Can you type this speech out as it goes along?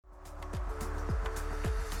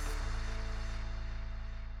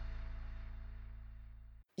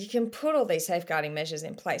You can put all these safeguarding measures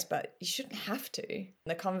in place, but you shouldn't have to.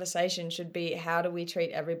 The conversation should be, how do we treat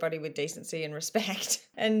everybody with decency and respect,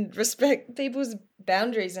 and respect people's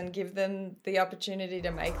boundaries and give them the opportunity to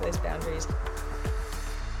make those boundaries.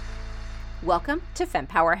 Welcome to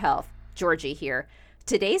FemPower Health. Georgie here.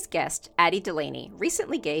 Today's guest, Adie Delaney,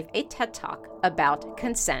 recently gave a TED Talk about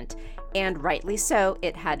consent, and rightly so,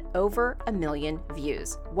 it had over 1 million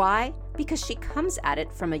views. Why? Because she comes at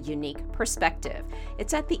it from a unique perspective.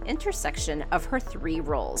 It's at the intersection of her 3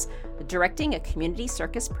 roles: directing a community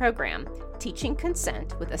circus program, teaching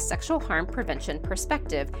consent with a sexual harm prevention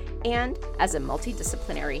perspective, and as a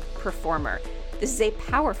multidisciplinary performer. This is a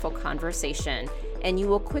powerful conversation, and you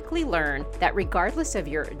will quickly learn that regardless of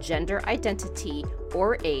your gender identity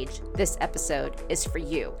or age, this episode is for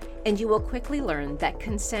you. And you will quickly learn that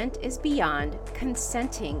consent is beyond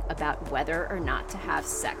consenting about whether or not to have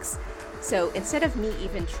sex. So instead of me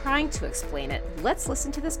even trying to explain it, let's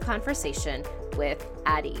listen to this conversation with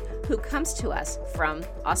Adie, who comes to us from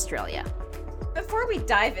Australia. Before we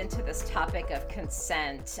dive into this topic of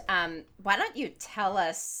consent, why don't you tell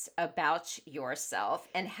us about yourself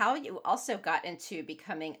and how you also got into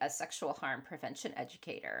becoming a sexual harm prevention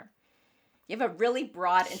educator? You have a really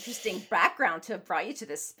broad, interesting background to have brought you to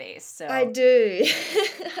this space. So I do.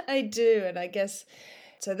 I do. And I guess,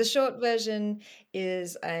 so the short version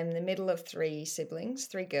is I'm the middle of 3 siblings,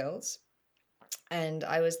 3 girls. And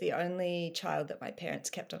I was the only child that my parents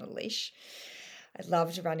kept on a leash. I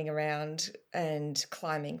loved running around and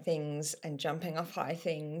climbing things and jumping off high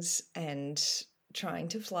things and trying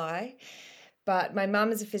to fly. But my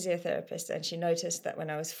mum is a physiotherapist, and she noticed that when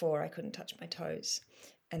I was 4, I couldn't touch my toes.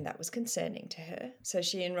 And that was concerning to her. So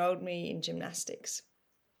she enrolled me in gymnastics,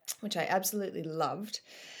 which I absolutely loved,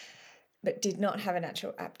 but did not have a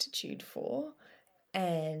natural aptitude for,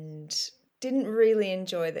 and didn't really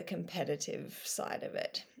enjoy the competitive side of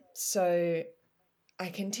it. So I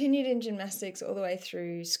continued in gymnastics all the way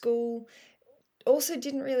through school. Also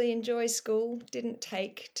didn't really enjoy school, didn't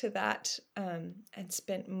take to that, and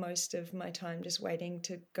spent most of my time just waiting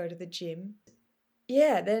to go to the gym.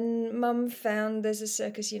 Yeah, then Mum found there's a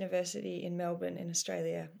circus university in Melbourne in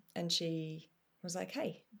Australia, and she was like,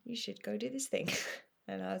 hey, you should go do this thing.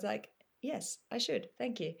 And I was like, yes, I should,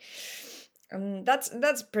 thank you.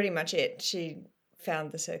 That's pretty much it. She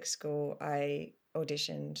found the circus school, I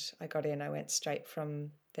auditioned, I got in, I went straight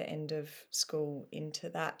from the end of school into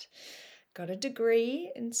that, got a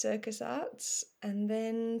degree in circus arts, and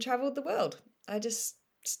then travelled the world. I just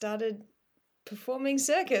started performing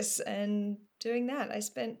circus and doing that. I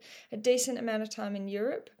spent a decent amount of time in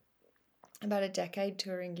Europe, about a decade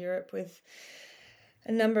touring Europe with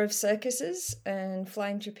a number of circuses and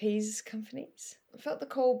flying trapeze companies. I felt the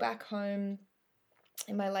call back home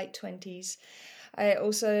in my late 20s. I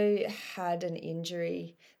also had an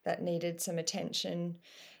injury that needed some attention,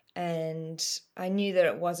 and I knew that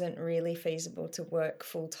it wasn't really feasible to work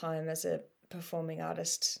full-time as a performing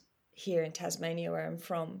artist here in Tasmania, where I'm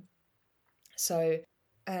from. So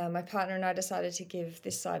my partner and I decided to give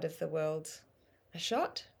this side of the world a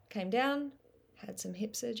shot, came down, had some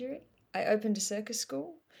hip surgery. I opened a circus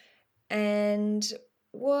school and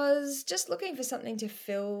was just looking for something to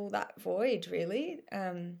fill that void, really.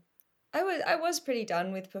 I was pretty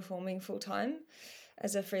done with performing full-time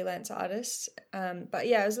as a freelance artist. But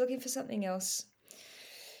yeah, I was looking for something else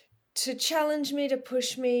to challenge me, to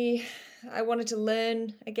push me. I wanted to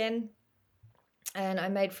learn again. And I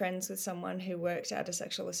made friends with someone who worked at a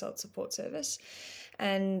sexual assault support service,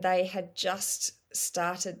 and they had just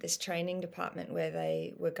started this training department where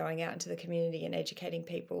they were going out into the community and educating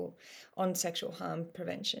people on sexual harm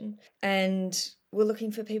prevention, and were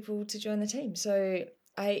looking for people to join the team. So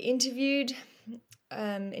I interviewed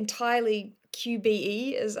entirely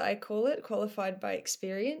QBE, as I call it, qualified by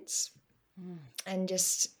experience, and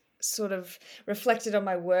just sort of reflected on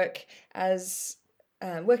my work as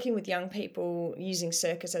working with young people using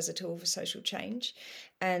circus as a tool for social change,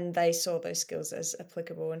 and they saw those skills as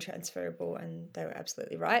applicable and transferable, and they were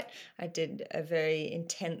absolutely right. I did a very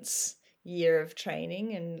intense year of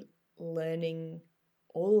training and learning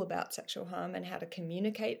all about sexual harm and how to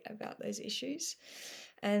communicate about those issues,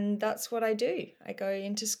 and that's what I do. I go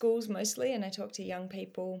into schools mostly and I talk to young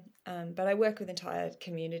people, but I work with entire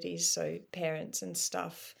communities, so parents and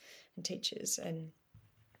staff and teachers, and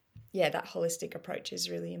yeah, that holistic approach is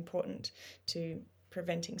really important to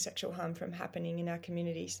preventing sexual harm from happening in our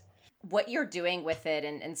communities. what you're doing with it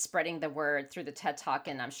and spreading the word through the TED Talk,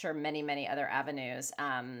 and I'm sure many, many other avenues.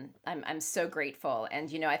 I'm so grateful.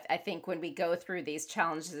 And, I think when we go through these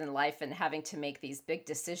challenges in life and having to make these big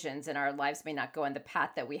decisions and our lives may not go in the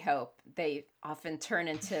path that we hope, they often turn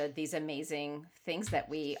into these amazing things that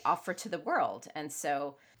we offer to the world. And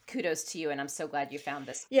so kudos to you. And I'm so glad you found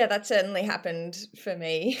this. Yeah, that certainly happened for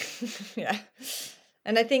me. Yeah.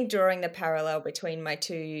 And I think drawing the parallel between my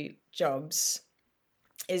two jobs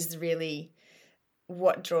is really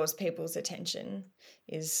what draws people's attention,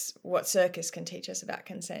 is what circus can teach us about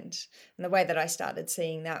consent. And the way that I started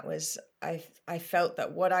seeing that was I felt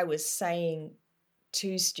that what I was saying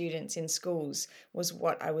to students in schools was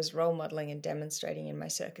what I was role modeling and demonstrating in my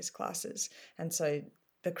circus classes. And so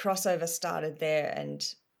the crossover started there and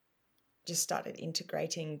just started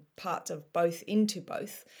integrating parts of both into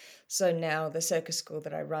both. So now the circus school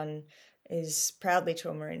that I run is proudly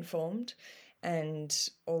trauma informed, and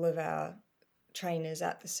all of our trainers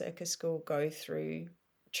at the circus school go through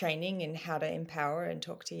training in how to empower and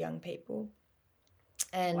talk to young people.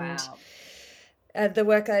 And Wow. The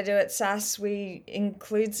work I do at SAS, we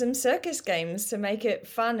include some circus games to make it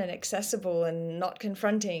fun and accessible and not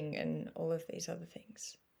confronting and all of these other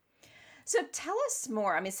things. So tell us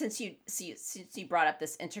more. I mean, since you brought up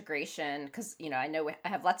this integration, because I know I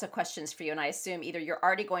have lots of questions for you, and I assume either you're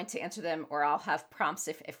already going to answer them or I'll have prompts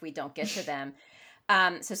if we don't get to them.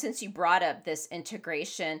 So since you brought up this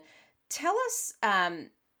integration, tell us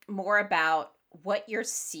more about what you're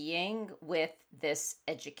seeing with this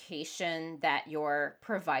education that you're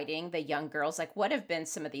providing the young girls. Like, what have been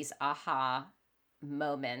some of these aha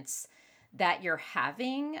moments that you're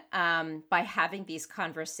having by having these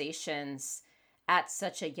conversations at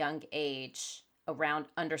such a young age around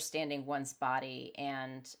understanding one's body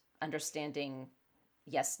and understanding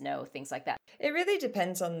yes, no, things like that? It really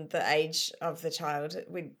depends on the age of the child.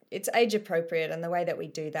 It's age appropriate, and the way that we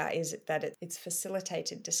do that is that it's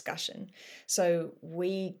facilitated discussion. So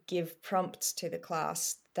we give prompts to the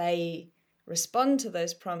class, they respond to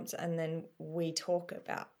those prompts, and then we talk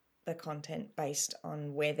about the content based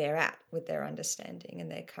on where they're at with their understanding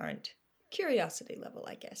and their current curiosity level,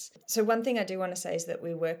 I guess. So one thing I do want to say is that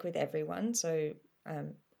we work with everyone, so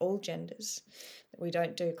all genders. We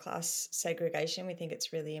don't do class segregation. We think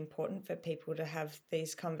it's really important for people to have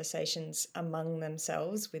these conversations among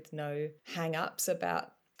themselves with no hang-ups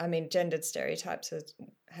about, gendered stereotypes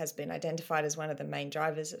has been identified as one of the main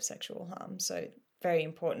drivers of sexual harm. So very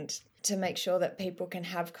important to make sure that people can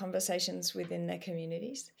have conversations within their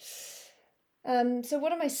communities. So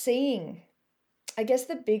what am I seeing? I guess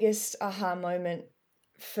the biggest aha moment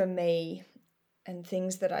for me, and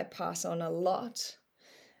things that I pass on a lot,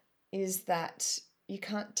 is that you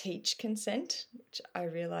can't teach consent, which I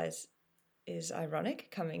realize is ironic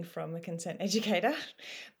coming from a consent educator,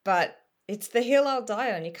 but it's the hill I'll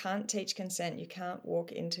die on. You can't teach consent. You can't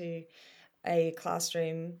walk into a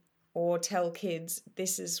classroom or tell kids,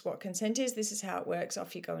 this is what consent is, this is how it works,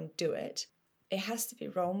 off you go and do it. It has to be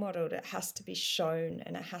role modeled, it has to be shown,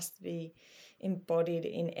 and it has to be embodied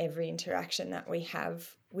in every interaction that we have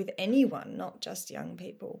with anyone, not just young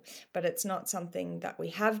people. But it's not something that we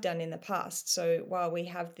have done in the past. So while we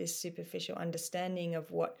have this superficial understanding of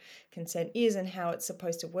what consent is and how it's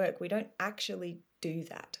supposed to work, we don't actually do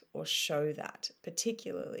that or show that,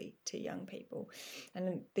 particularly to young people.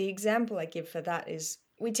 And the example I give for that is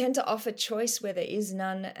we tend to offer choice where there is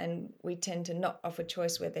none, and we tend to not offer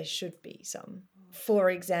choice where there should be some.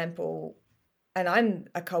 For example, and I'm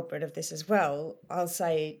a culprit of this as well, I'll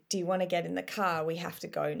say, do you want to get in the car? We have to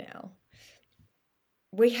go now.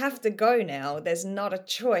 We have to go now. There's not a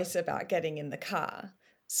choice about getting in the car.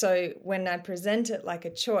 So when I present it like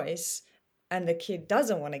a choice and the kid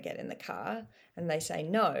doesn't want to get in the car and they say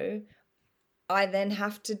no, I then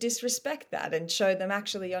have to disrespect that and show them,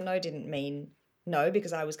 actually, your no didn't mean no,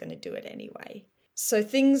 because I was going to do it anyway. So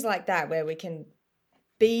things like that, where we can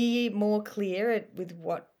be more clear with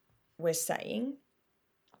what we're saying,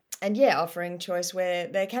 and offering choice where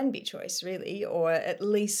there can be choice, really, or at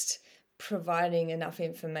least providing enough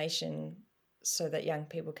information so that young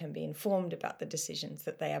people can be informed about the decisions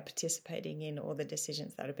that they are participating in or the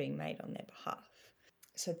decisions that are being made on their behalf.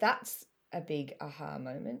 So that's a big aha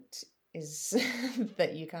moment, is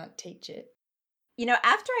that you can't teach it.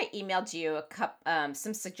 After I emailed you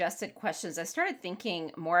some suggested questions, I started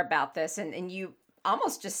thinking more about this, and you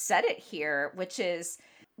almost just said it here, which is,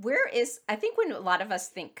 I think when a lot of us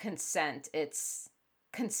think consent, it's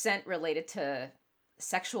consent related to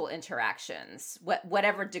sexual interactions,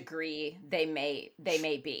 whatever degree they may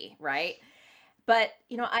be, right? But,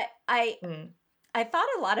 I thought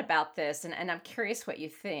a lot about this, and I'm curious what you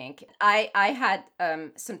think. I had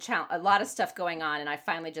a lot of stuff going on, and I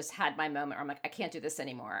finally just had my moment where I'm like, I can't do this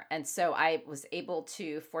anymore. And so I was able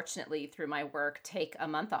to, fortunately, through my work, take a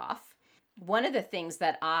month off. One of the things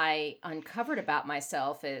that I uncovered about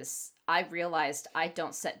myself is I realized I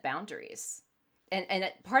don't set boundaries.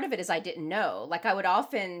 Part of it is I didn't know. Like, I would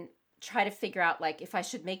often try to figure out like if I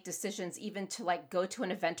should make decisions even to like go to an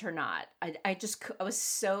event or not. I was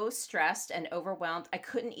so stressed and overwhelmed. I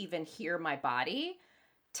couldn't even hear my body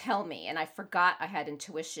tell me, and I forgot I had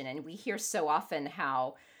intuition. And we hear so often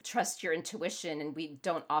how trust your intuition, and we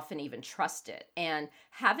don't often even trust it. And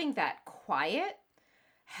having that quiet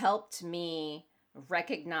helped me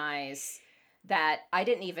recognize that I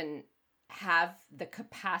didn't even have the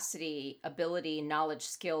capacity, ability, knowledge,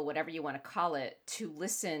 skill, whatever you want to call it, to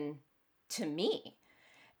listen to me.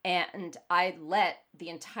 And I let the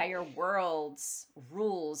entire world's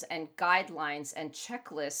rules and guidelines and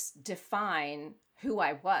checklists define who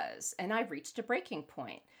I was. And I reached a breaking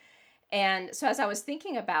point. And so as I was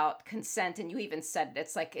thinking about consent, and you even said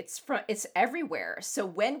it's like it's everywhere. So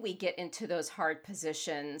when we get into those hard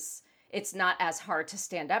positions, it's not as hard to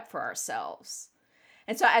stand up for ourselves.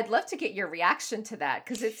 And so I'd love to get your reaction to that,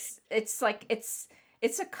 because it's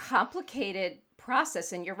a complicated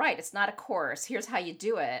process, and you're right, it's not a course. Here's how you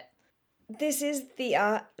do it. This is the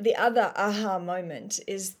other aha moment,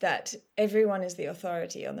 is that everyone is the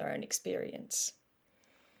authority on their own experience,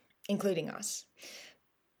 including us.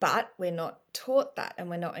 But we're not taught that, and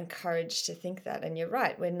we're not encouraged to think that. And you're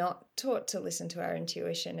right, we're not taught to listen to our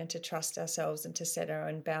intuition and to trust ourselves and to set our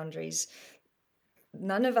own boundaries.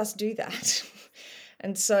 None of us do that.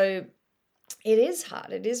 And so it is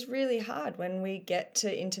hard. It is really hard when we get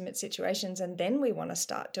to intimate situations and then we want to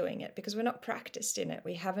start doing it because we're not practiced in it.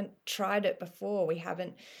 We haven't tried it before. We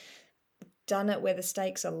haven't done it where the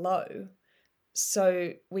stakes are low.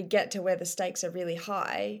 So we get to where the stakes are really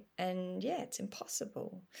high and it's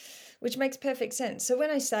impossible, which makes perfect sense. So when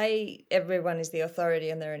I say everyone is the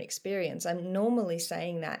authority on their own experience, I'm normally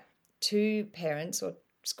saying that to parents or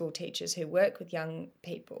school teachers who work with young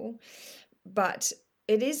people. But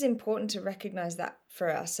it is important to recognize that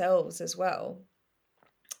for ourselves as well,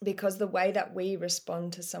 because the way that we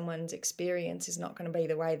respond to someone's experience is not going to be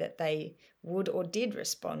the way that they would or did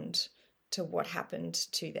respond to what happened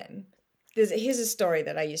to them. Here's a story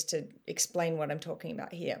that I used to explain what I'm talking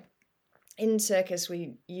about here. In circus,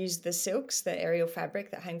 we use the silks, the aerial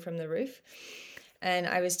fabric that hang from the roof. And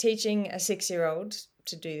I was teaching a 6-year-old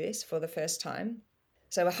to do this for the first time.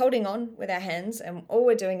 So we're holding on with our hands and all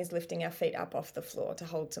we're doing is lifting our feet up off the floor to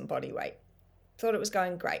hold some body weight. Thought it was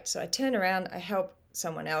going great. So I turn around, I help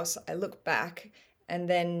someone else, I look back, and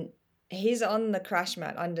then he's on the crash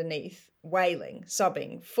mat underneath, wailing,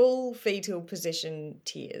 sobbing, full fetal position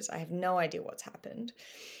tears. I have no idea what's happened.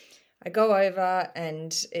 I go over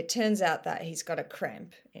and it turns out that he's got a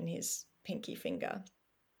cramp in his pinky finger.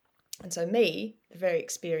 And so me, the very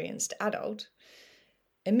experienced adult,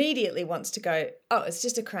 immediately wants to go, oh, it's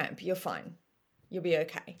just a cramp. You're fine. You'll be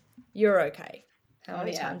okay. You're okay. How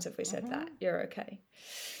many times have we said that? You're okay.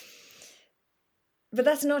 But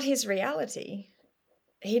that's not his reality.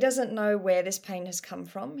 He doesn't know where this pain has come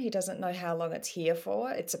from. He doesn't know how long it's here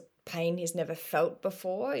for. It's a pain he's never felt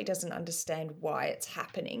before. He doesn't understand why it's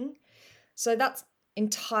happening. So that's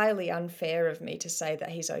entirely unfair of me to say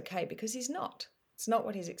that he's okay, because he's not. It's not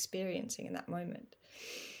what he's experiencing in that moment.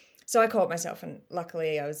 So I caught myself, and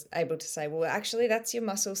luckily I was able to say, well, actually, that's your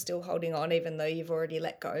muscle still holding on, even though you've already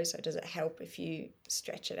let go. So does it help if you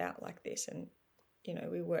stretch it out like this? And,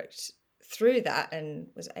 we worked through that and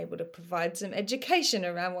was able to provide some education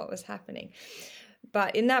around what was happening.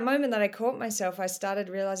 But in that moment that I caught myself, I started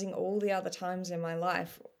realizing all the other times in my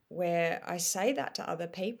life where I say that to other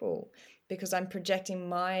people because I'm projecting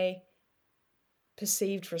my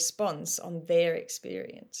perceived response on their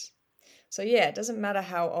experience. So it doesn't matter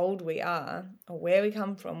how old we are or where we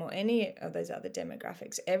come from or any of those other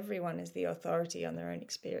demographics. Everyone is the authority on their own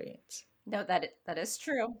experience. No, that is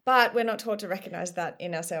true. But we're not taught to recognize that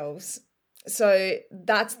in ourselves. So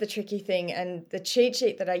that's the tricky thing. And the cheat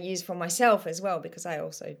sheet that I use for myself as well, because I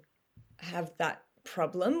also have that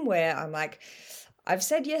problem where I'm like, I've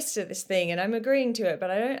said yes to this thing and I'm agreeing to it,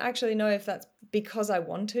 but I don't actually know if that's because I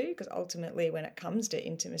want to, because ultimately when it comes to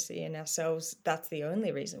intimacy in ourselves, that's the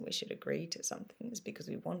only reason we should agree to something, is because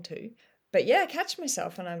we want to. But I catch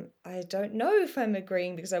myself and I don't know if I'm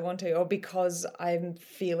agreeing because I want to or because I'm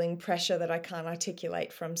feeling pressure that I can't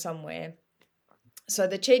articulate from somewhere. So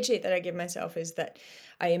the cheat sheet that I give myself is that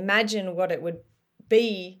I imagine what it would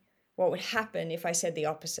be, what would happen if I said the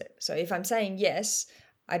opposite. So if I'm saying yes,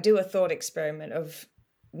 I do a thought experiment of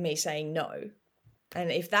me saying no.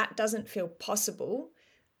 And if that doesn't feel possible,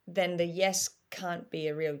 then the yes can't be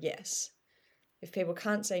a real yes. If people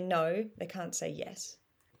can't say no, they can't say yes.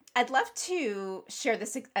 I'd love to share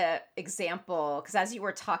this example, because as you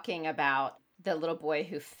were talking about the little boy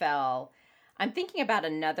who fell, I'm thinking about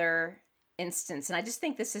another instance, and I just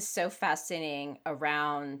think this is so fascinating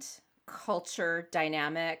around culture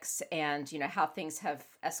dynamics and how things have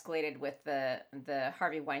escalated with the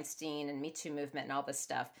Harvey Weinstein and Me Too movement and all this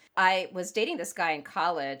stuff. I was dating this guy in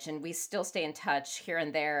college, and we still stay in touch here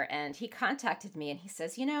and there, and he contacted me and he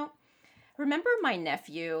says, remember my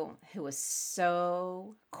nephew who was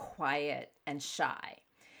so quiet and shy?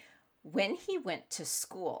 When he went to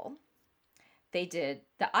school, they did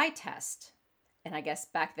the eye test. And I guess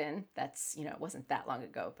back then, that's, it wasn't that long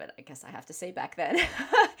ago, but I guess I have to say back then.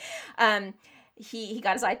 He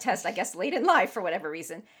got his eye test, I guess, late in life for whatever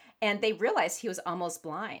reason. And they realized he was almost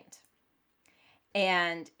blind.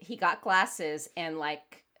 And he got glasses and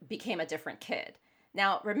became a different kid.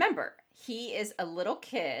 Now, remember, he is a little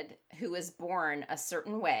kid who is born a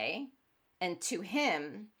certain way, and to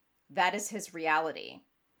him, that is his reality.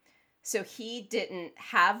 So he didn't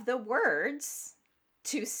have the words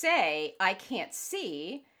to say, I can't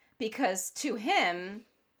see, because to him,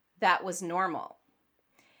 that was normal.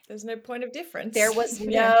 There's no point of difference. There was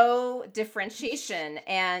no differentiation.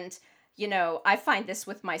 And I find this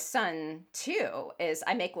with my son too, is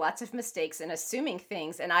I make lots of mistakes in assuming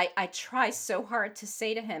things. And I try so hard to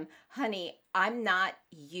say to him, honey, I'm not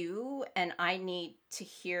you, and I need to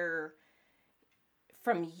hear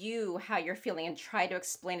from you how you're feeling and try to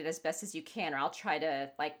explain it as best as you can, or I'll try to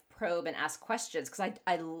probe and ask questions, because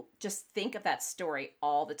I just think of that story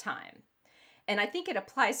all the time. And I think it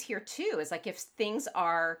applies here too, is if things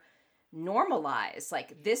are normalized,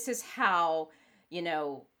 this is how,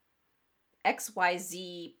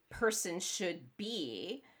 XYZ person should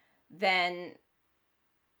be, then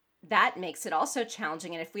that makes it also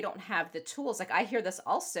challenging. And if we don't have the tools, I hear this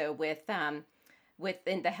also within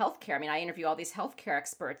the healthcare. I mean, I interview all these healthcare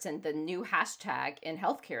experts, and the new hashtag in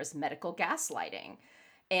healthcare is medical gaslighting.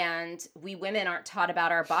 And we women aren't taught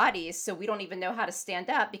about our bodies, so we don't even know how to stand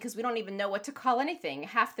up, because we don't even know what to call anything.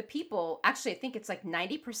 Half the people, actually, I think it's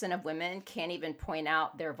 90% of women can't even point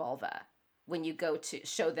out their vulva when you go to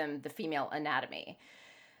show them the female anatomy.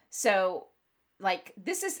 So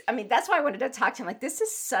this is, that's why I wanted to talk to him. This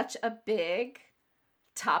is such a big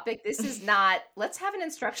topic. This is not, let's have an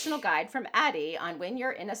instructional guide from Adie on when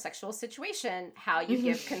you're in a sexual situation, how you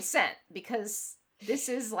give consent, because this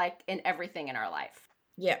is in everything in our life.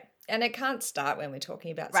 Yeah. And it can't start when we're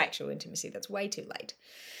talking about sexual intimacy. That's way too late.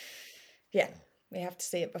 Yeah. We have to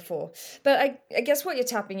see it before. But I guess what you're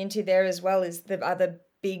tapping into there as well is the other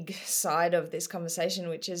big side of this conversation,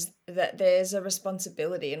 which is that there's a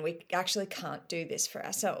responsibility, and we actually can't do this for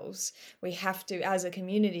ourselves. We have to, as a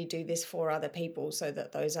community, do this for other people so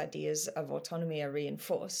that those ideas of autonomy are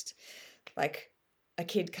reinforced. A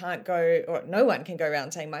kid can't go, or no one can go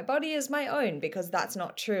around saying my body is my own, because that's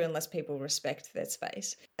not true unless people respect their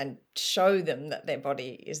space and show them that their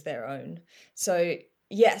body is their own. So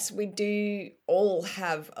yes, we do all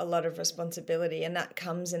have a lot of responsibility, and that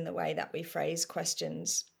comes in the way that we phrase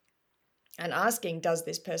questions and asking, does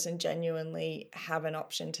this person genuinely have an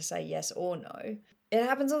option to say yes or no? It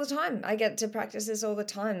happens all the time. I get to practice this all the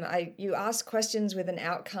time. You ask questions with an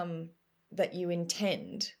outcome that you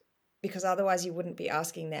intend, because otherwise you wouldn't be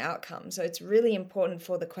asking the outcome. So it's really important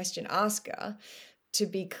for the question asker to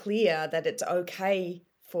be clear that it's okay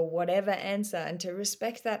for whatever answer, and to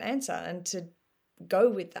respect that answer and to go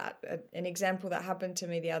with that. An example that happened to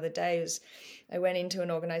me the other day is I went into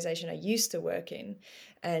an organization I used to work in,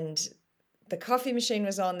 and the coffee machine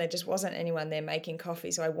was on. There just wasn't anyone there making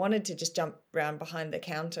coffee. So I wanted to just jump around behind the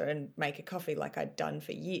counter and make a coffee like I'd done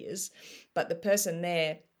for years. But the person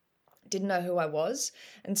there didn't know who I was.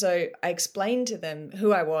 And so I explained to them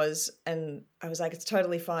who I was, and I was like, it's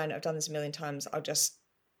totally fine. I've done this a million times. I'll just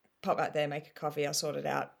pop out there, make a coffee. I'll sort it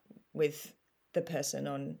out with the person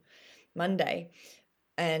on Monday.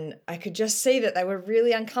 And I could just see that they were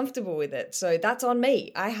really uncomfortable with it. So that's on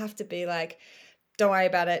me. I have to be like, don't worry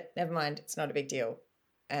about it. Never mind. It's not a big deal.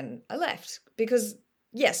 And I left, because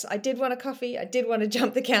yes, I did want a coffee. I did want to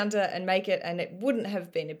jump the counter and make it, and it wouldn't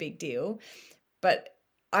have been a big deal, but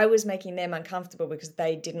I was making them uncomfortable because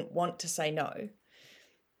they didn't want to say no.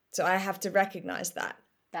 So I have to recognize that.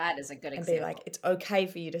 That is a good example. And be like, it's okay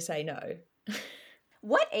for you to say no.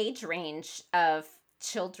 What age range of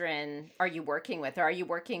children are you working with? Or are you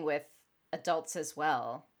working with adults as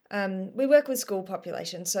well? We work with school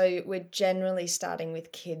population. So we're generally starting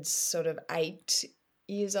with kids sort of 8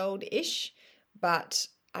 years old-ish. But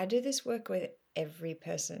I do this work with every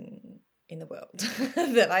person in the world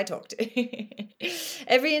that I talk to.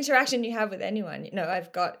 Every interaction you have with anyone,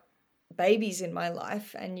 I've got babies in my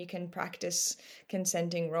life, and you can practice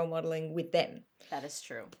consenting role modeling with them. That is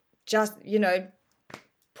true. Just,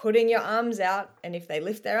 putting your arms out, and if they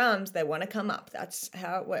lift their arms, they want to come up. That's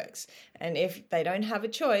how it works. And if they don't have a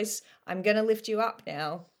choice, I'm going to lift you up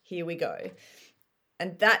now. Here we go.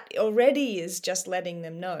 And that already is just letting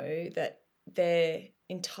them know that they're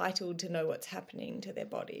entitled to know what's happening to their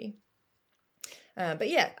body. But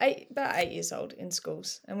yeah, about 8 years old in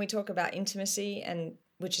schools. And we talk about intimacy, and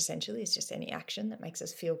which essentially is just any action that makes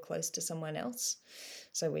us feel close to someone else.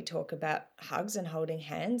 So we talk about hugs and holding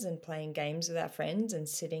hands and playing games with our friends and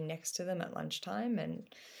sitting next to them at lunchtime and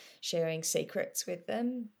sharing secrets with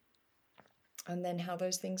them. And then how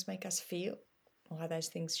those things make us feel, or how those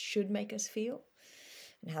things should make us feel,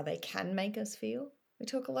 and how they can make us feel. We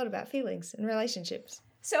talk a lot about feelings and relationships.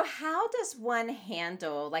 So how does one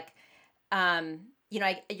handle,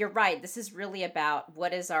 you're right. This is really about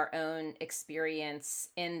what is our own experience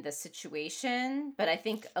in the situation. But I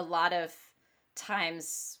think a lot of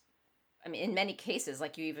times, in many cases,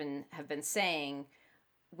 like you even have been saying,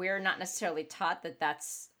 we're not necessarily taught that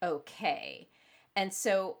that's okay. And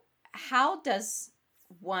so how does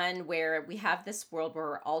one, where we have this world where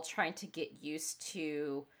we're all trying to get used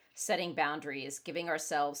to setting boundaries, giving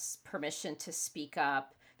ourselves permission to speak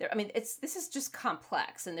up, this is just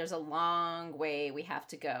complex, and there's a long way we have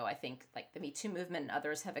to go. I think like the Me Too movement and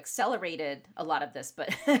others have accelerated a lot of this, but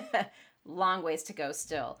long ways to go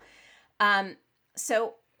still.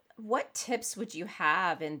 So what tips would you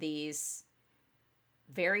have in these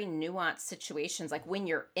very nuanced situations, like when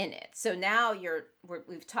you're in it? So now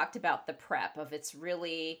we've talked about the prep of, it's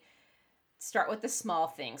really start with the small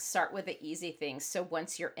things, start with the easy things. So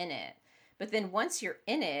once you're in it, but then once you're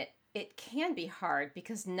in it, it can be hard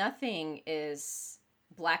because nothing is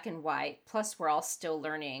black and white. Plus, we're all still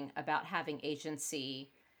learning about having agency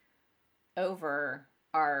over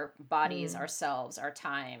our bodies, ourselves, our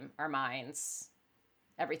time, our minds,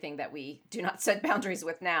 everything that we do not set boundaries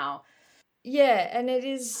with now. Yeah, and it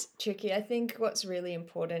is tricky. I think what's really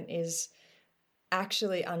important is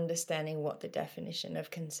actually understanding what the definition of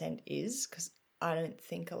consent is, because I don't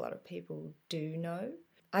think a lot of people do know.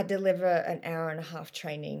 I deliver an 1.5 hour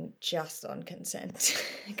training just on consent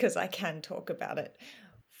because I can talk about it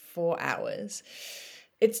for hours.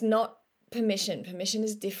 It's not permission. Permission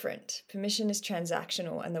is different. Permission is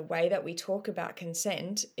transactional, and the way that we talk about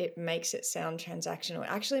consent, it makes it sound transactional. It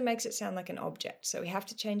actually makes it sound like an object. So we have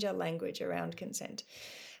to change our language around consent.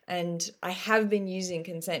 And I have been using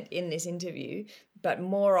consent in this interview, but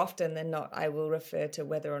more often than not, I will refer to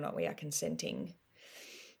whether or not we are consenting.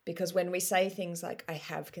 Because when we say things like, I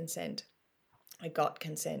have consent, I got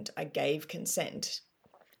consent, I gave consent,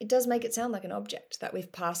 it does make it sound like an object that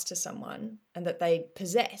we've passed to someone and that they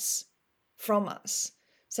possess from us,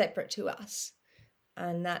 separate to us.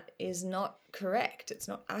 And that is not correct. It's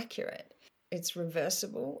not accurate. It's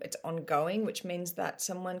reversible. It's ongoing, which means that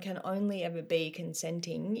someone can only ever be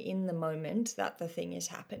consenting in the moment that the thing is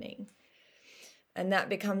happening. And that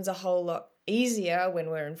becomes a whole lot easier when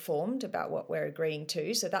we're informed about what we're agreeing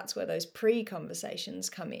to. So that's where those pre-conversations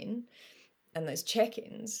come in and those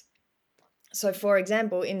check-ins. So for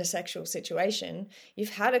example, in a sexual situation, you've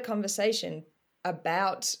had a conversation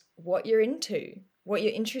about what you're into, what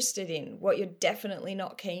you're interested in, what you're definitely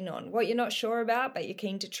not keen on, what you're not sure about, but you're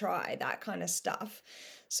keen to try, that kind of stuff.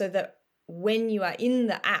 So that when you are in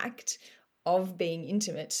the act of being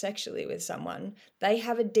intimate sexually with someone, they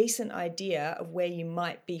have a decent idea of where you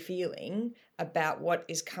might be feeling about what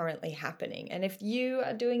is currently happening. And if you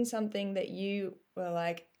are doing something that you were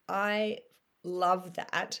like, I love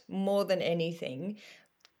that more than anything,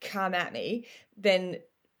 come at me, then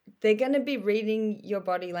they're going to be reading your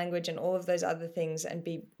body language and all of those other things and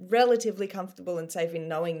be relatively comfortable and safe in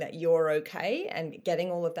knowing that you're okay and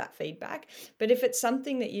getting all of that feedback. But if it's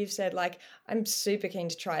something that you've said, like, I'm super keen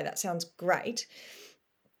to try, that sounds great,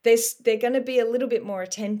 they're going to be a little bit more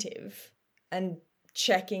attentive and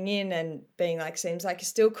checking in and being like, seems like you're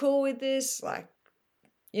still cool with this, like,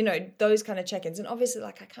 those kind of check-ins. And obviously,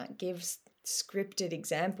 like, I can't give scripted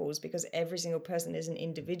examples because every single person is an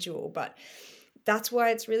individual, but that's why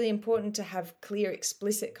it's really important to have clear,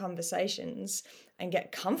 explicit conversations and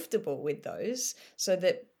get comfortable with those so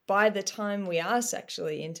that by the time we are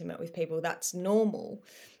sexually intimate with people, that's normal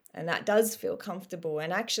and that does feel comfortable.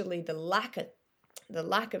 And actually the lack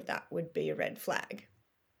of that would be a red flag.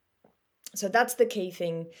 So that's the key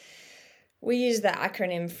thing. We use the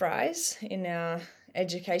acronym FRIES in our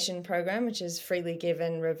education program, which is freely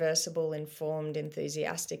given, reversible, informed,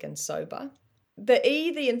 enthusiastic, and sober. The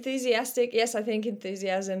E, the enthusiastic, yes, I think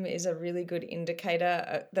enthusiasm is a really good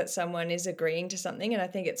indicator that someone is agreeing to something. And I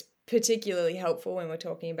think it's particularly helpful when we're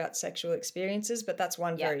talking about sexual experiences, but that's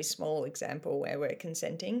one very small example where we're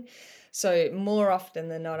consenting. So more often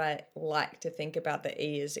than not, I like to think about the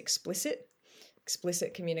E as explicit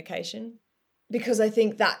communication, because I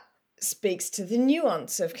think that speaks to the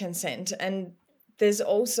nuance of consent. And there's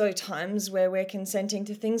also times where we're consenting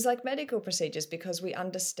to things like medical procedures because we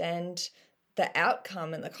understand the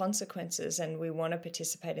outcome and the consequences, and we want to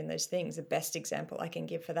participate in those things. The best example I can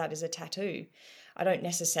give for that is a tattoo. I don't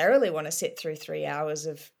necessarily want to sit through 3 hours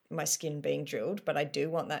of my skin being drilled, but I do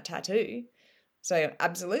want that tattoo. So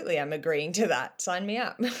absolutely, I'm agreeing to that. Sign me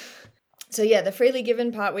up. So yeah, the freely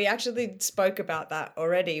given part, we actually spoke about that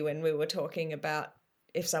already when we were talking about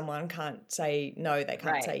if someone can't say no, they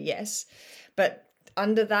can't say yes. But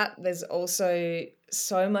under that, there's also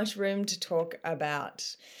so much room to talk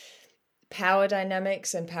about power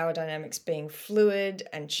dynamics, and power dynamics being fluid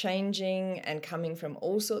and changing and coming from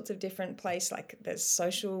all sorts of different places. Like there's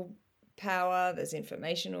social power, there's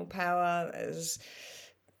informational power, there's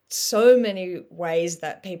so many ways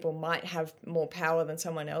that people might have more power than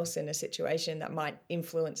someone else in a situation that might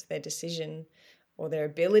influence their decision or their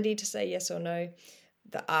ability to say yes or no.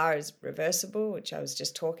 The R is reversible, which I was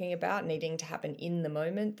just talking about, needing to happen in the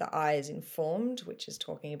moment. The I is informed, which is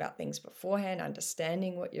talking about things beforehand,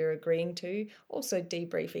 understanding what you're agreeing to, also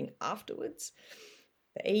debriefing afterwards.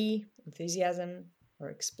 The E, enthusiasm or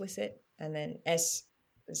explicit, and then S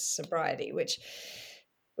is sobriety, which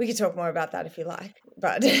we could talk more about that if you like.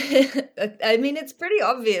 But I mean, it's pretty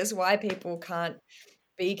obvious why people can't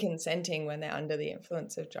be consenting when they're under the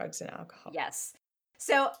influence of drugs and alcohol. Yes.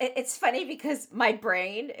 So it's funny because my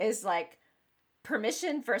brain is like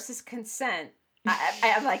permission versus consent.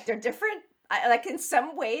 I'm like, they're different. Like in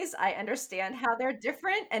some ways I understand how they're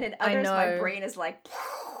different. And in others, my brain is like,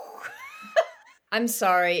 I'm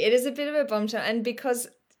sorry. It is a bit of a bombshell. And because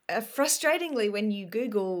frustratingly, when you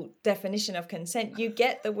Google definition of consent, you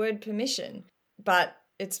get the word permission, but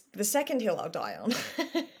it's the second hill I'll die on.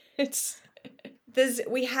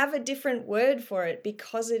 We have a different word for it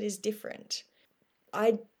because it is different.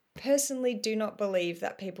 I personally do not believe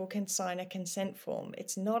that people can sign a consent form.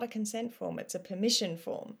 It's not a consent form, it's a permission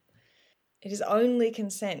form. It is only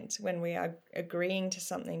consent when we are agreeing to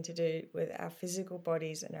something to do with our physical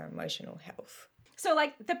bodies and our emotional health. So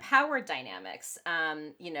like the power dynamics,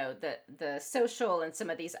 the social and some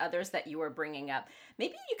of these others that you were bringing up,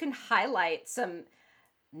 maybe you can highlight some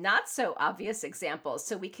not so obvious examples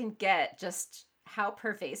so we can get just how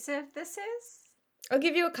pervasive this is. I'll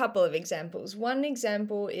give you a couple of examples. One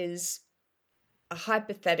example is a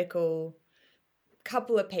hypothetical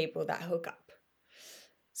couple of people that hook up.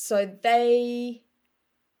 So they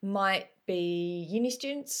might be uni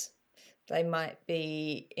students. They might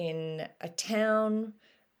be in a town.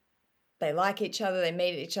 They like each other. They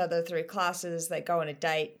meet each other through classes. They go on a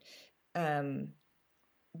date.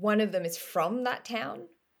 One of them is from that town.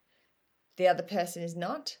 The other person is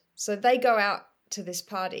not. So they go out to this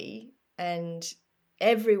party and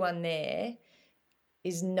everyone there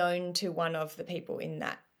is known to one of the people in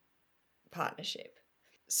that partnership.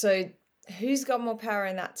 So who's got more power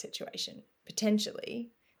in that situation? Potentially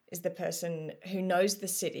is the person who knows the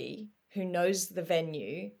city, who knows the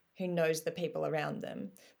venue, who knows the people around them.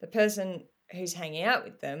 The person who's hanging out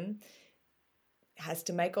with them has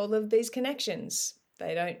to make all of these connections.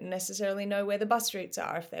 They don't necessarily know where the bus routes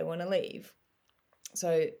are if they want to leave.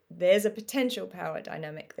 So there's a potential power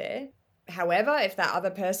dynamic there. However, if that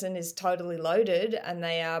other person is totally loaded and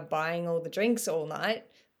they are buying all the drinks all night,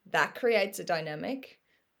 that creates a dynamic.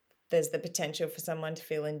 There's the potential for someone to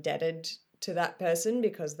feel indebted to that person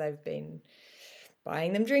because they've been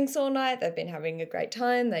buying them drinks all night, they've been having a great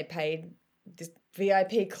time, they paid this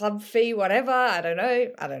VIP club fee, whatever. I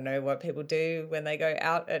don't know what people do when they go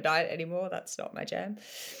out at night anymore. That's not my jam.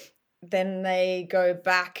 Then they go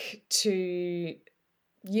back to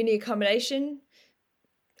uni accommodation,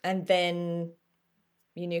 and then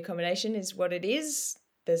uni accommodation is what it is.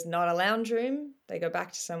 There's not a lounge room. They go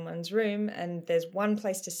back to someone's room and there's one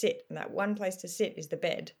place to sit, and that one place to sit is the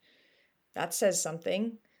bed. That says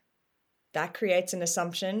something. That creates an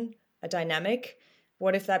assumption, a dynamic.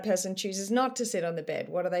 What if that person chooses not to sit on the bed?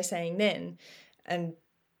 What are they saying then? And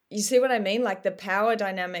you see what I mean? Like the power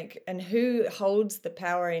dynamic and who holds the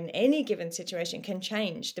power in any given situation can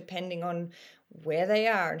change depending on where they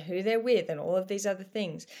are and who they're with and all of these other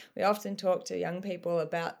things. We often talk to young people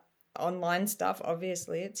about online stuff.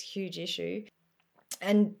 Obviously, it's a huge issue.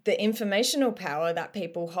 And the informational power that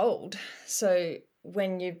people hold. So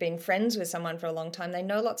when you've been friends with someone for a long time, they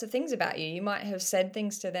know lots of things about you. You might have said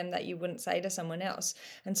things to them that you wouldn't say to someone else.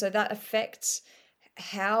 And so that affects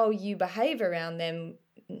how you behave around them,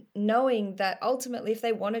 knowing that ultimately, if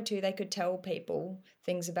they wanted to, they could tell people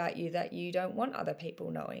things about you that you don't want other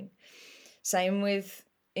people knowing. Same with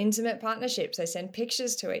intimate partnerships. They send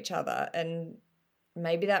pictures to each other, and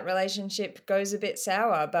maybe that relationship goes a bit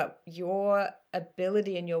sour, but your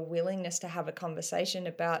ability and your willingness to have a conversation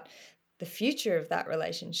about the future of that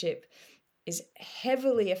relationship is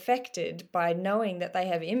heavily affected by knowing that they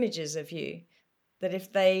have images of you, that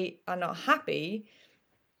if they are not happy,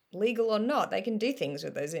 legal or not, they can do things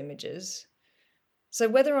with those images. So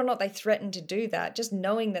whether or not they threaten to do that, just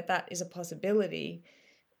knowing that that is a possibility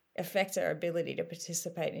affects our ability to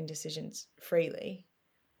participate in decisions freely.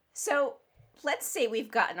 So let's say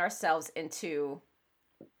we've gotten ourselves into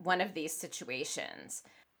one of these situations,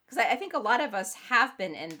 because I think a lot of us have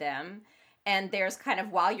been in them, and there's kind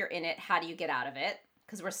of, while you're in it, how do you get out of it?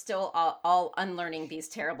 Because we're still all unlearning these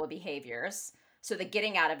terrible behaviors. So the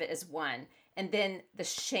getting out of it is one, and then the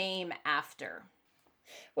shame after.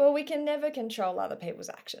 Well, we can never control other people's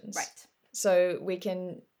actions. Right. So we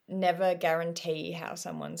can never guarantee how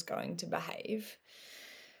someone's going to behave.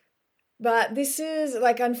 But this is,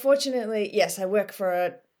 like, unfortunately, yes, I work for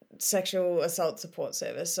a sexual assault support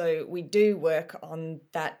service. So we do work on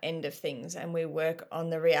that end of things, and we work on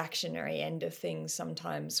the reactionary end of things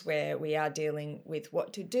sometimes, where we are dealing with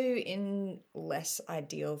what to do in less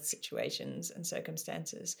ideal situations and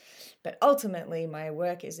circumstances. But ultimately, my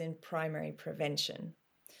work is in primary prevention.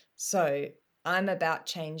 So I'm about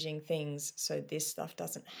changing things so this stuff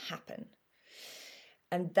doesn't happen.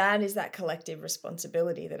 And that is that collective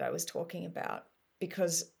responsibility that I was talking about.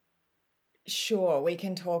 Because sure, we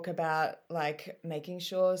can talk about, like, making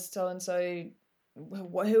sure so-and-so,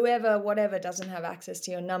 whoever, whatever, doesn't have access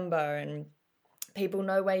to your number, and people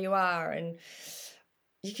know where you are, and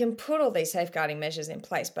you can put all these safeguarding measures in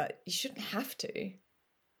place, but you shouldn't have to.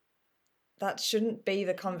 That shouldn't be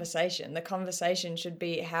the conversation. The conversation should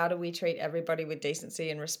be, how do we treat everybody with decency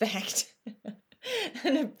and respect?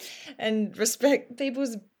 and respect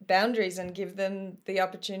people's boundaries and give them the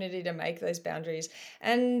opportunity to make those boundaries.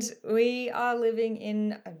 And we are living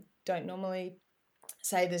in, I don't normally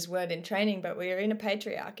say this word in training, but we are in a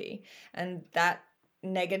patriarchy, and that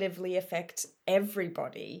negatively affects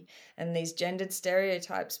everybody. And these gendered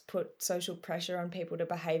stereotypes put social pressure on people to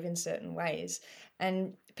behave in certain ways,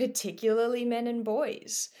 and particularly men and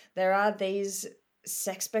boys. There are these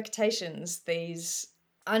sexpectations, these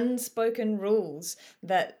unspoken rules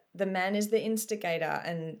that the man is the instigator,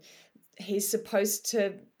 and he's supposed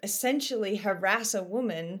to essentially harass a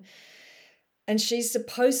woman, and she's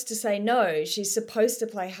supposed to say no. She's supposed to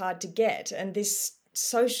play hard to get. And this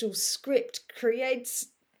social script creates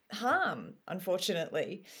harm,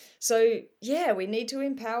 unfortunately. So yeah, we need to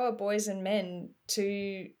empower boys and men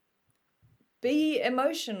to be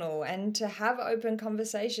emotional and to have open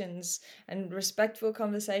conversations and respectful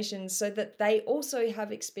conversations, so that they also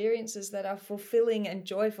have experiences that are fulfilling and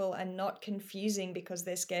joyful and not confusing because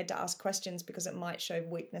they're scared to ask questions because it might show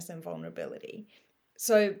weakness and vulnerability.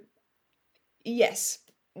 So yes,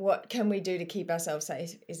 what can we do to keep ourselves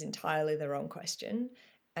safe is entirely the wrong question.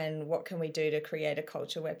 And what can we do to create a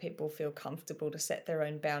culture where people feel comfortable to set their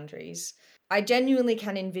own boundaries? I genuinely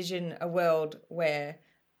can envision a world where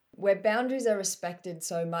boundaries are respected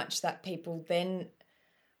so much that people then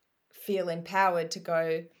feel empowered to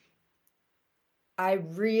go, I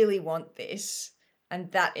really want this.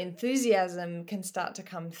 And that enthusiasm can start to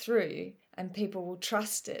come through, and people will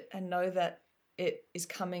trust it and know that it is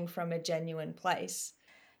coming from a genuine place.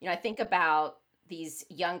 You know, I think about these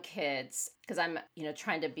young kids, because I'm,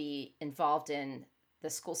 trying to be involved in the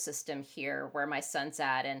school system here where my son's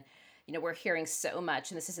at. And, we're hearing so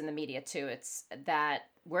much, and this is in the media too, it's that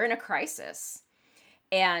we're in a crisis.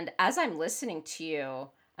 And as I'm listening to you,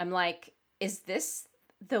 I'm like, is this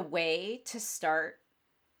the way to start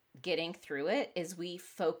getting through it? Is we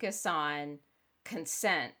focus on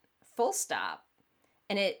consent, full stop.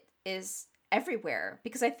 And it is everywhere.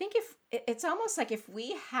 Because I think if it's almost like if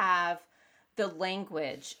we have the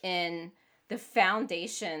language in the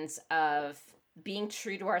foundations of being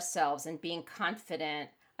true to ourselves and being confident,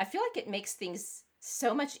 I feel like it makes things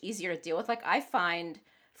so much easier to deal with. Like, I find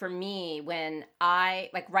for me, when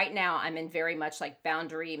right now, I'm in very much like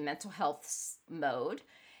boundary mental health mode.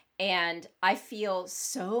 And I feel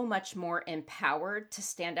so much more empowered to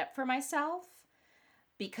stand up for myself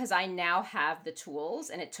because I now have the tools,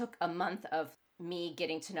 and it took a month of me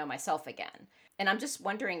getting to know myself again. And I'm just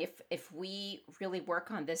wondering if we really work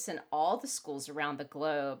on this in all the schools around the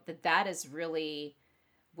globe, that is really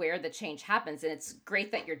where the change happens. And it's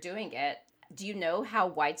great that you're doing it. Do you know how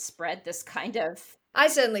widespread this kind of... I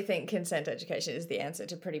certainly think consent education is the answer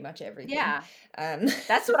to pretty much everything. Yeah, Um,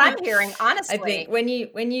 that's what I'm hearing, honestly. I think when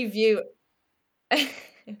you view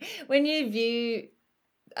when you view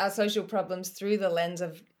our social problems through the lens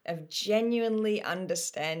of genuinely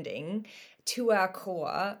understanding to our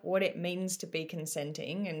core what it means to be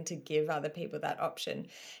consenting and to give other people that option,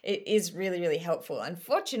 it is really, really helpful.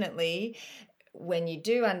 Unfortunately, when you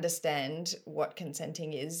do understand what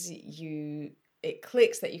consenting is, it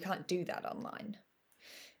clicks that you can't do that online,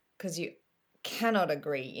 because you cannot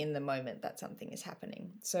agree in the moment that something is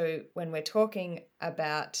happening. So when we're talking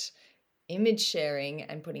about image sharing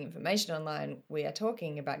and putting information online, we are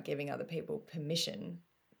talking about giving other people permission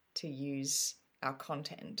to use our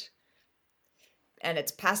content. And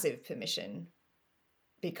it's passive permission,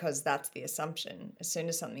 because that's the assumption. As soon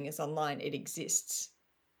as something is online, it exists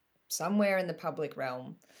somewhere in the public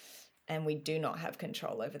realm, and we do not have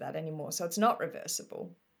control over that anymore. So it's not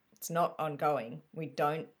reversible. It's not ongoing. We're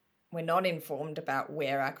not informed about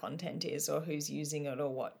where our content is or who's using it or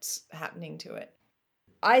what's happening to it.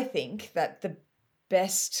 I think that the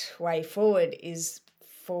best way forward is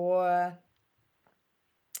for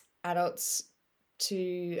adults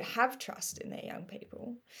to have trust in their young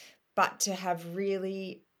people, but to have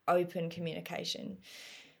really open communication.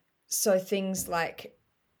 So things like,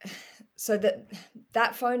 so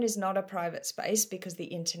that phone is not a private space because the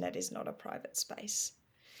internet is not a private space.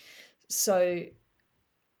 So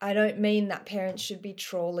I don't mean that parents should be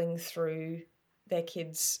trawling through their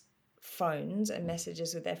kids' phones and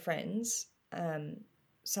messages with their friends.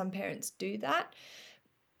 Some parents do that.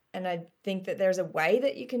 And I think that there's a way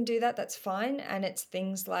that you can do that. That's fine. And it's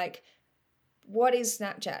things like, what is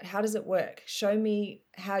Snapchat? How does it work? Show me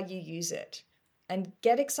how you use it. And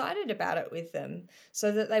get excited about it with them,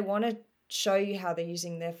 so that they want to show you how they're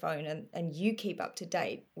using their phone, and you keep up to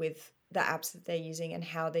date with the apps that they're using and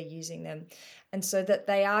how they're using them. And so that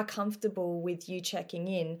they are comfortable with you checking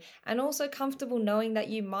in, and also comfortable knowing that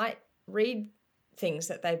you might read things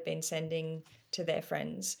that they've been sending to their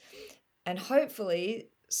friends. And hopefully,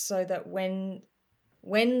 so that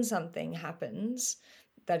when something happens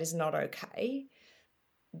that is not okay,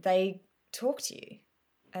 they talk to you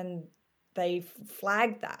and they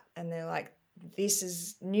flag that, and they're like, this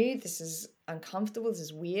is new, this is uncomfortable, this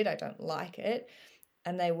is weird, I don't like it.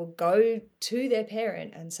 And they will go to their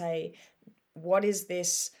parent and say, what is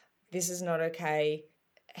this? This is not okay.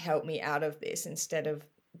 Help me out of this, instead of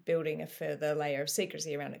building a further layer of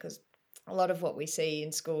secrecy around it. Because a lot of what we see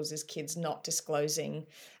in schools is kids not disclosing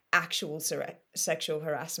actual sexual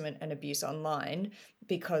harassment and abuse online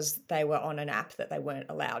because they were on an app that they weren't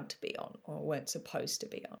allowed to be on or weren't supposed to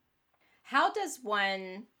be on. How does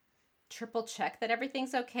one triple check that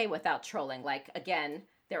everything's okay without trolling? Like, again,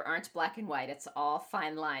 there aren't black and white, it's all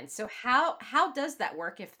fine lines. So how does that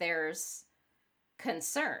work if there's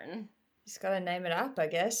concern? Just got to name it up, I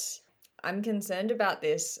guess. I'm concerned about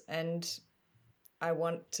this and I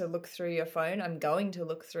want to look through your phone. I'm going to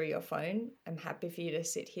look through your phone. I'm happy for you to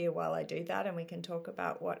sit here while I do that, and we can talk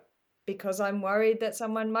about because I'm worried that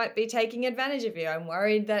someone might be taking advantage of you. I'm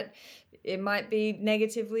worried that it might be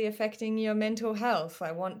negatively affecting your mental health.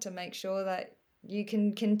 I want to make sure that you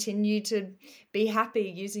can continue to be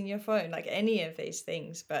happy using your phone, like any of these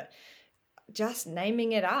things, but just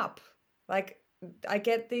naming it up. Like, I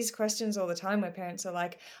get these questions all the time where parents are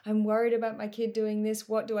like, I'm worried about my kid doing this.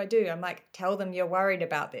 What do I do? I'm like, tell them you're worried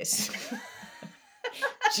about this.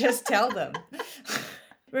 Just tell them.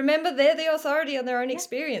 Remember, they're the authority on their own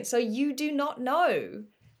experience. So you do not know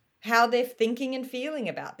how they're thinking and feeling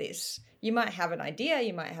about this. You might have an idea,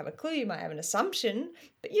 you might have a clue, you might have an assumption,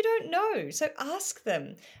 but you don't know. So ask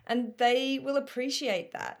them, and they will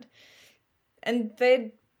appreciate that. And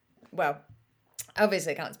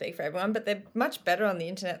obviously I can't speak for everyone, but they're much better on the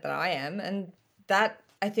internet than I am. And that,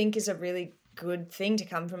 I think, is a really good thing to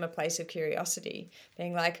come from a place of curiosity.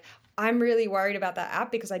 Being like, I'm really worried about that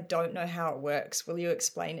app because I don't know how it works. Will you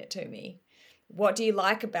explain it to me? What do you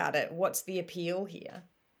like about it? What's the appeal here?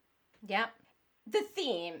 Yeah. The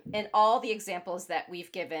theme in all the examples that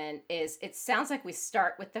we've given is, it sounds like we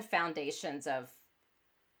start with the foundations of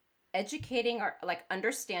educating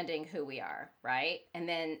understanding who we are, right? And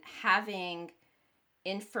then having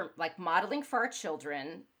modeling for our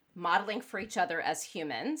children, modeling for each other as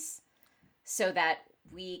humans, so that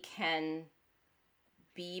we can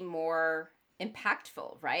be more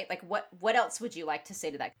impactful, right? Like, what else would you like to say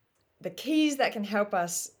to that? The keys that can help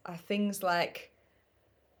us are things like,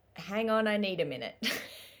 hang on, I need a minute.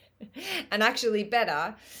 And actually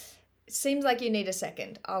better, it seems like you need a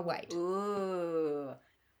second. I'll wait. Ooh.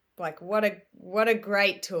 Like, what a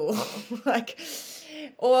great tool. Like,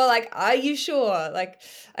 or like, are you sure? Like,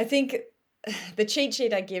 I think the cheat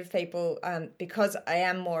sheet I give people, because I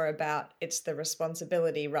am more about it's the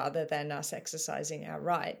responsibility rather than us exercising our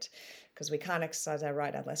right, because we can't exercise our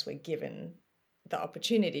right unless we're given the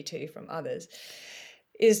opportunity to from others,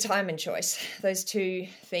 is time and choice. Those two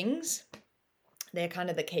things, they're kind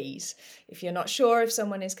of the keys. If you're not sure if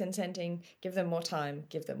someone is consenting, give them more time,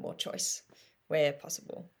 give them more choice where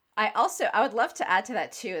possible. I would love to add to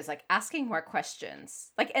that too, is like asking more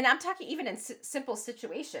questions. Like, and I'm talking even in simple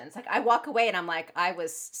situations. Like, I walk away and I'm like, I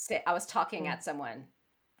was talking at someone.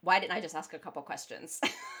 Why didn't I just ask a couple questions?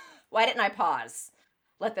 Why didn't I pause?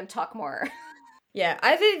 Let them talk more. Yeah,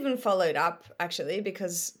 I've even followed up actually,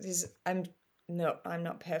 because I'm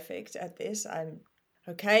not perfect at this. I'm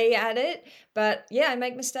okay at it, but yeah, I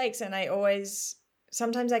make mistakes, and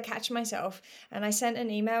sometimes I catch myself. And I sent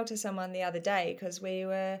an email to someone the other day because we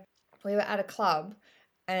were at a club,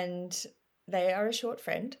 and they are a short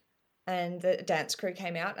friend, and the dance crew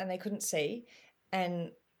came out and they couldn't see,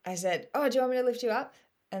 and I said, "Oh, do you want me to lift you up?"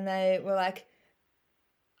 And they were like,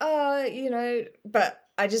 "Oh, but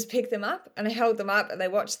I just picked them up and I held them up, and they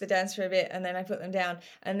watched the dance for a bit, and then I put them down.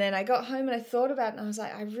 And then I got home and I thought about it, and I was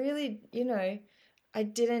like, I really, I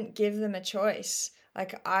didn't give them a choice.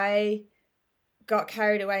 Like, I got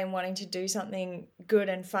carried away in wanting to do something good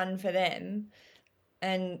and fun for them.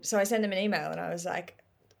 And so I sent them an email and I was like,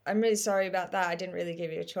 I'm really sorry about that. I didn't really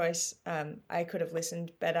give you a choice. I could have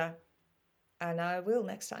listened better, and I will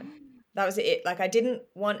next time. That was it. Like, I didn't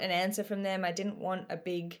want an answer from them. I didn't want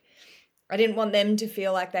them to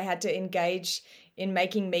feel like they had to engage in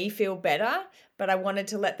making me feel better, but I wanted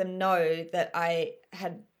to let them know that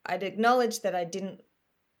I'd acknowledged that I didn't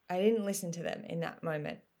listen to them in that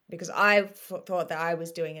moment, because I thought that I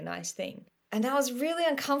was doing a nice thing. And that was really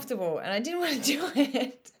uncomfortable, and I didn't want to do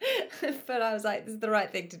it. But I was like, this is the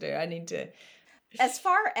right thing to do. I need to. As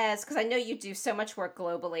far as, because I know you do so much work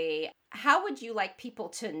globally, how would you like people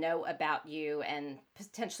to know about you and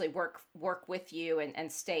potentially work with you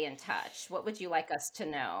and stay in touch? What would you like us to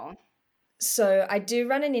know? So I do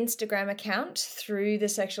run an Instagram account through the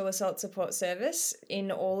Sexual Assault Support Service.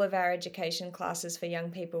 In all of our education classes for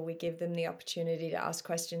young people, we give them the opportunity to ask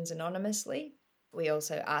questions anonymously. We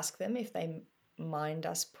also ask them if they mind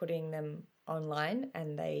us putting them online,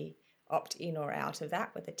 and they opt in or out of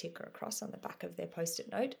that with a tick or a cross on the back of their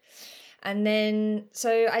post-it note. And then,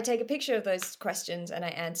 so I take a picture of those questions and I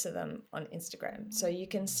answer them on Instagram. So you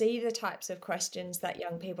can see the types of questions that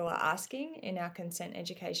young people are asking in our consent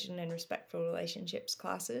education and respectful relationships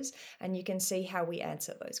classes, and you can see how we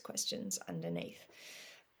answer those questions underneath.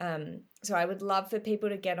 So I would love for people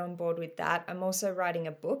to get on board with that. I'm also writing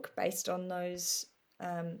a book based on those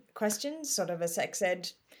questions, sort of a sex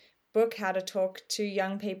ed book, how to talk to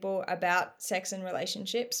young people about sex and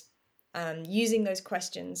relationships, using those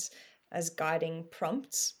questions as guiding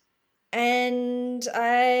prompts. And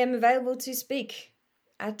I am available to speak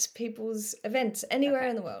at people's events anywhere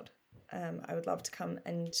in the world. I would love to come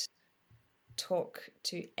and talk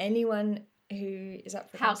to anyone who is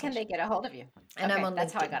up for How can they get a hold of you? And I'm on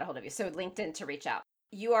That's LinkedIn. how I got a hold of you. So LinkedIn to reach out.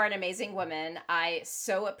 You are an amazing woman. I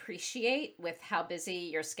so appreciate, with how busy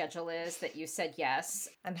your schedule is, that you said yes.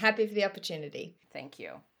 I'm happy for the opportunity. Thank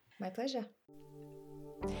you. My pleasure.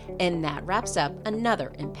 And that wraps up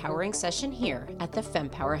another empowering session here at the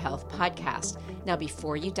FemPower Health Podcast. Now,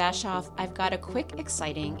 before you dash off, I've got a quick,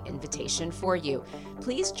 exciting invitation for you.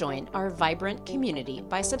 Please join our vibrant community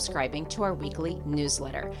by subscribing to our weekly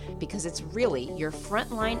newsletter, because it's really your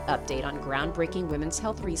frontline update on groundbreaking women's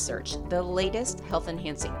health research, the latest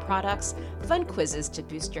health-enhancing products, fun quizzes to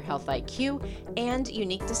boost your health IQ, and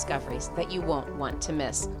unique discoveries that you won't want to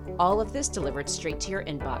miss. All of this delivered straight to your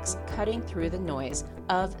inbox, cutting through the noise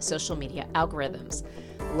of social media algorithms.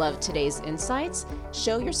 Love today's insights?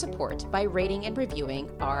 Show your support by rating and reviewing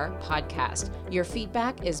our podcast. Your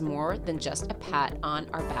feedback is more than just a pat on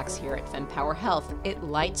our backs here at FemPower Health. It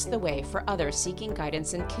lights the way for others seeking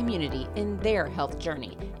guidance and community in their health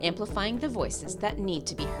journey, amplifying the voices that need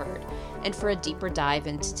to be heard. And for a deeper dive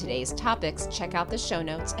into today's topics, check out the show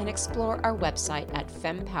notes and explore our website at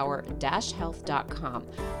fempower-health.com.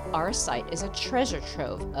 Our site is a treasure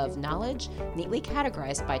trove of knowledge, neatly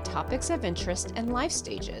categorized by topics of interest and life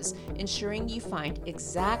stages, ensuring you find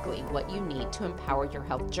exactly what you need to empower your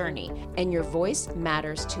health journey. And your voice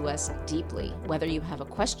matters to us deeply. Whether you have a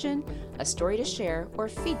question, a story to share, or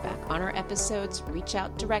feedback on our episodes, reach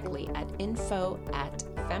out directly at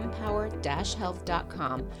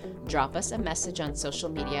info@fempower-health.com. Drop us a message on social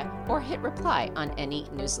media or hit reply on any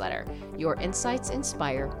newsletter. Your insights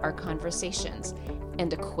inspire our conversations.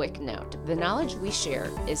 And a quick note, the knowledge we share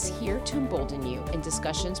is here to embolden you in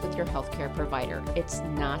discussions with your healthcare provider. It's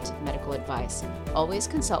not medical advice. Always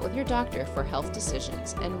consult with your doctor for health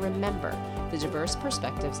decisions. And remember, the diverse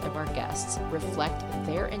perspectives of our guests reflect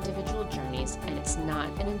their individual journeys, and it's not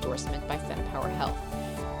an endorsement by FemPower Health.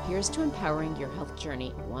 Here's to empowering your health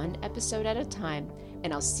journey one episode at a time,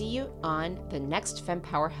 and I'll see you on the next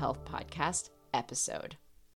FemPower Health podcast episode.